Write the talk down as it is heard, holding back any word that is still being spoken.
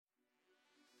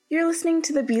You're listening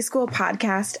to the B-School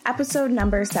Podcast, episode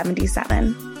number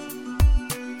 77.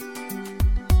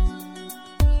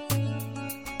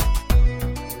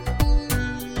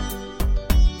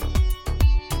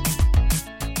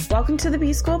 Welcome to the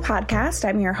B-School Podcast.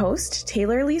 I'm your host,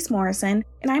 Taylor Elise Morrison,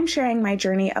 and I'm sharing my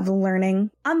journey of learning,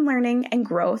 unlearning, and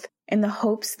growth in the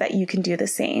hopes that you can do the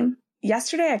same.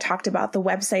 Yesterday, I talked about the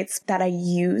websites that I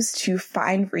use to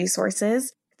find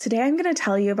resources. Today, I'm going to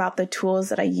tell you about the tools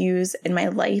that I use in my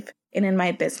life and in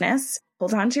my business.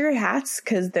 Hold on to your hats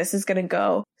because this is going to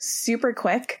go super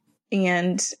quick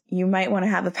and you might want to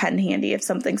have a pen handy if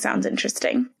something sounds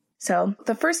interesting. So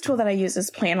the first tool that I use is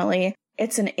Planoly.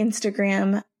 It's an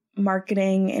Instagram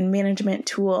marketing and management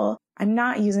tool. I'm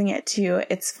not using it to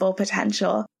its full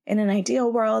potential. In an ideal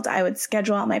world, I would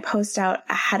schedule all my posts out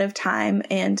ahead of time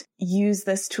and use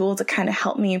this tool to kind of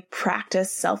help me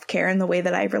practice self-care in the way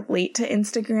that I relate to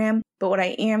Instagram. But what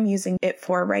I am using it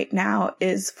for right now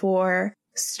is for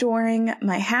storing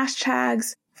my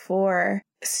hashtags, for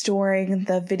storing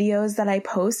the videos that I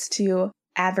post to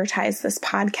advertise this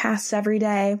podcast every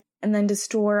day, and then to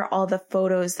store all the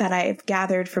photos that I've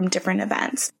gathered from different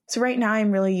events. So right now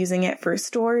I'm really using it for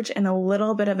storage and a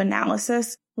little bit of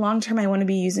analysis. Long term, I want to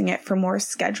be using it for more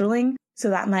scheduling so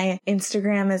that my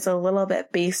Instagram is a little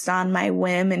bit based on my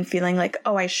whim and feeling like,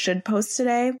 oh, I should post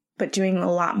today, but doing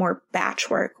a lot more batch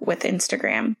work with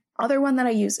Instagram. Other one that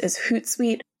I use is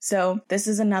Hootsuite. So this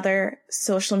is another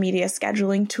social media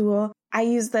scheduling tool. I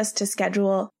use this to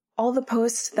schedule all the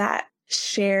posts that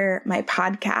share my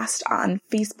podcast on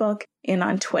Facebook and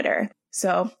on Twitter.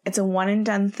 So it's a one and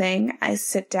done thing. I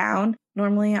sit down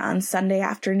normally on Sunday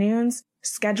afternoons,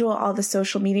 schedule all the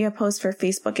social media posts for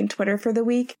Facebook and Twitter for the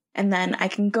week, and then I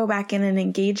can go back in and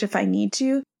engage if I need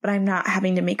to, but I'm not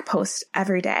having to make posts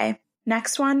every day.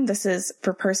 Next one, this is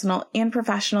for personal and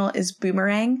professional, is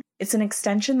Boomerang. It's an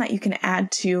extension that you can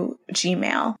add to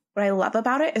Gmail. What I love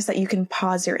about it is that you can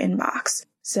pause your inbox.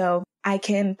 So I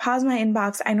can pause my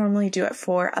inbox. I normally do it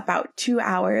for about 2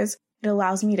 hours. It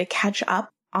allows me to catch up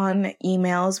on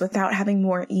emails without having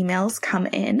more emails come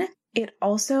in. It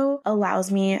also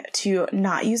allows me to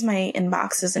not use my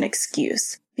inbox as an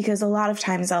excuse, because a lot of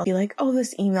times I'll be like, oh,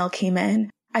 this email came in.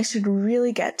 I should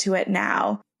really get to it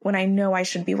now when I know I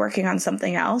should be working on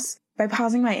something else. By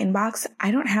pausing my inbox,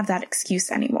 I don't have that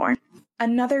excuse anymore.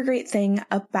 Another great thing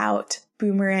about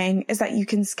Boomerang is that you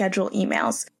can schedule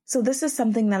emails. So this is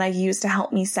something that I use to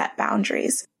help me set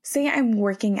boundaries. Say I'm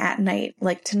working at night,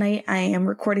 like tonight I am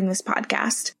recording this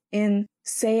podcast, and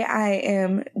say I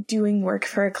am doing work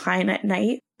for a client at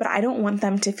night, but I don't want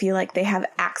them to feel like they have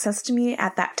access to me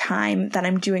at that time that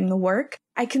I'm doing the work.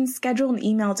 I can schedule an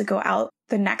email to go out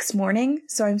the next morning,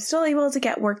 so I'm still able to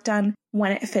get work done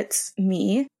when it fits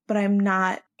me, but I'm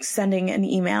not sending an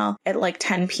email at like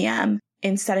 10 p.m.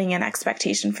 and setting an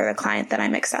expectation for the client that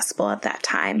I'm accessible at that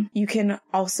time. You can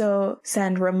also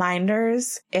send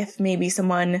reminders if maybe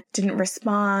someone didn't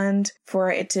respond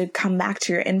for it to come back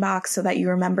to your inbox so that you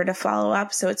remember to follow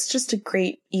up. So it's just a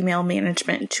great email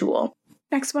management tool.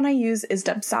 Next one I use is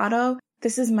Dubsado.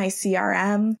 This is my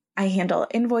CRM. I handle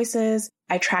invoices.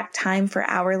 I track time for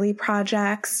hourly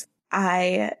projects.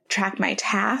 I track my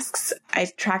tasks. I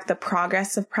track the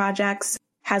progress of projects.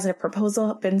 Has a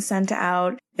proposal been sent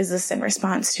out? Is this in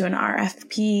response to an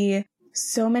RFP?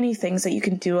 So many things that you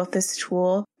can do with this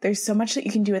tool. There's so much that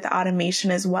you can do with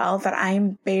automation as well that I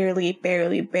am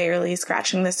barely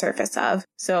scratching the surface of.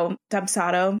 So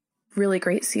Dubsado, really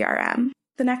great CRM.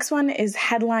 The next one is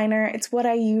Headliner. It's what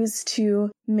I use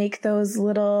to make those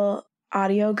little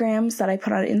audiograms that I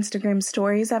put on Instagram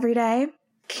stories every day.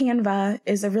 Canva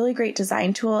is a really great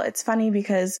design tool. It's funny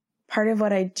because part of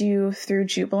what I do through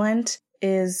Jubilant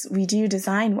is we do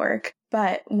design work,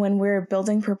 but when we're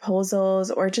building proposals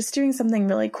or just doing something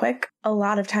really quick, a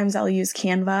lot of times I'll use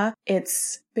Canva.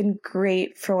 It's been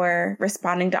great for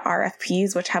responding to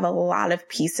RFPs, which have a lot of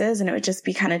pieces, and it would just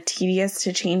be kind of tedious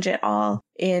to change it all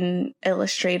in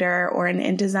Illustrator or in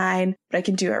InDesign, but I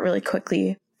can do it really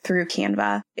quickly through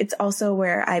Canva. It's also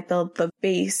where I build the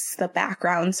base, the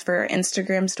backgrounds for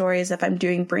Instagram stories if I'm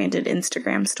doing branded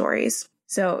Instagram stories.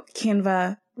 So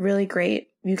Canva, really great.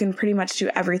 You can pretty much do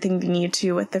everything you need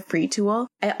to with the free tool.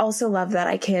 I also love that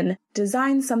I can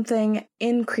design something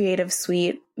in Creative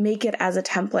Suite, make it as a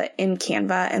template in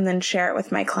Canva, and then share it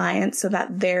with my clients so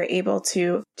that they're able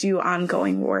to do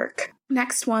ongoing work.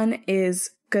 Next one is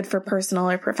good for personal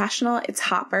or professional. It's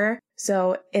Hopper.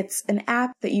 So it's an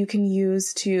app that you can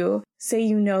use to say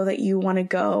you know that you want to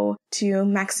go to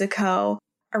Mexico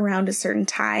around a certain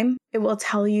time. It will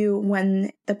tell you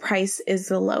when the price is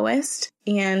the lowest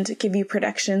and give you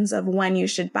predictions of when you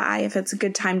should buy, if it's a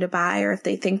good time to buy, or if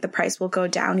they think the price will go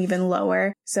down even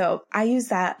lower. So I use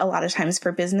that a lot of times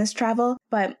for business travel.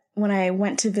 But when I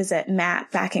went to visit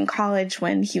Matt back in college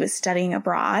when he was studying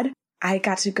abroad, I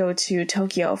got to go to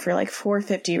Tokyo for like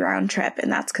 $450 round trip,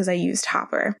 and that's because I used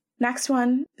Hopper. Next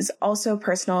one is also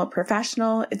personal and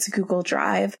professional. It's Google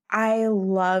Drive. I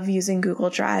love using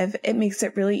Google Drive. It makes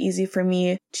it really easy for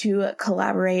me to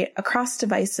collaborate across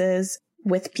devices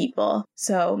with people.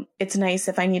 So it's nice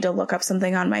if I need to look up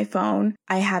something on my phone,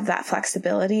 I have that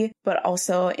flexibility, but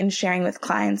also in sharing with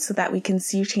clients so that we can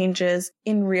see changes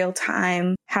in real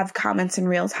time, have comments in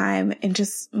real time, and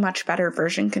just much better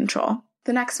version control.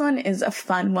 The next one is a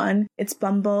fun one. It's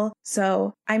Bumble.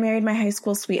 So I married my high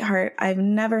school sweetheart. I've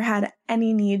never had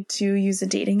any need to use a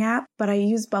dating app, but I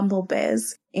use Bumble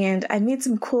Biz, and I've made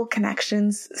some cool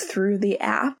connections through the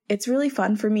app. It's really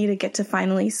fun for me to get to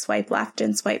finally swipe left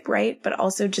and swipe right, but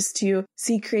also just to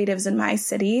see creatives in my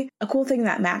city. A cool thing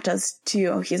that Matt does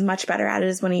too, he's much better at it,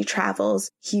 is when he travels,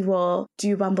 he will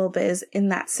do Bumble Biz in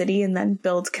that city and then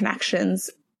build connections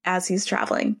as he's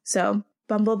traveling. So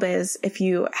Bumble Biz, if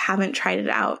you haven't tried it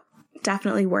out,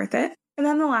 definitely worth it. And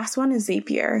then the last one is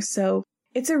Zapier. So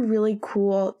it's a really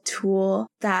cool tool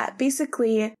that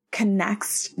basically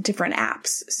connects different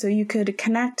apps. So you could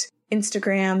connect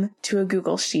Instagram to a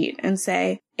Google Sheet and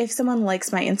say, if someone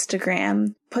likes my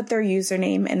Instagram, put their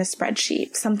username in a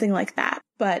spreadsheet, something like that.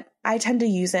 But I tend to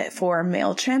use it for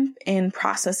MailChimp in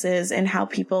processes and how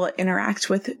people interact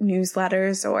with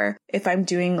newsletters, or if I'm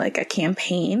doing like a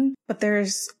campaign. But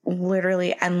there's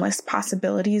literally endless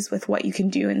possibilities with what you can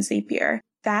do in Zapier.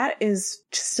 That is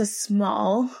just a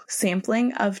small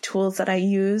sampling of tools that I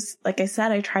use. Like I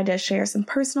said, I try to share some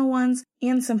personal ones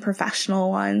and some professional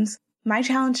ones. My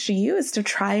challenge to you is to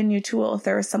try a new tool. If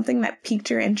there was something that piqued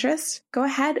your interest, go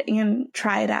ahead and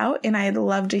try it out. And I'd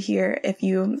love to hear if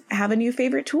you have a new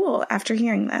favorite tool after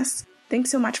hearing this.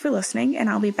 Thanks so much for listening, and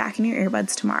I'll be back in your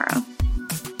earbuds tomorrow.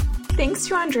 Thanks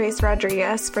to Andres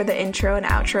Rodriguez for the intro and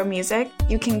outro music.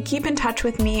 You can keep in touch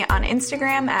with me on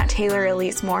Instagram at Taylor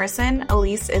Elise Morrison.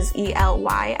 Elise is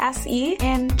ELYSE.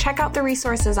 And check out the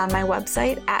resources on my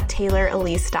website at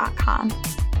taylorelise.com.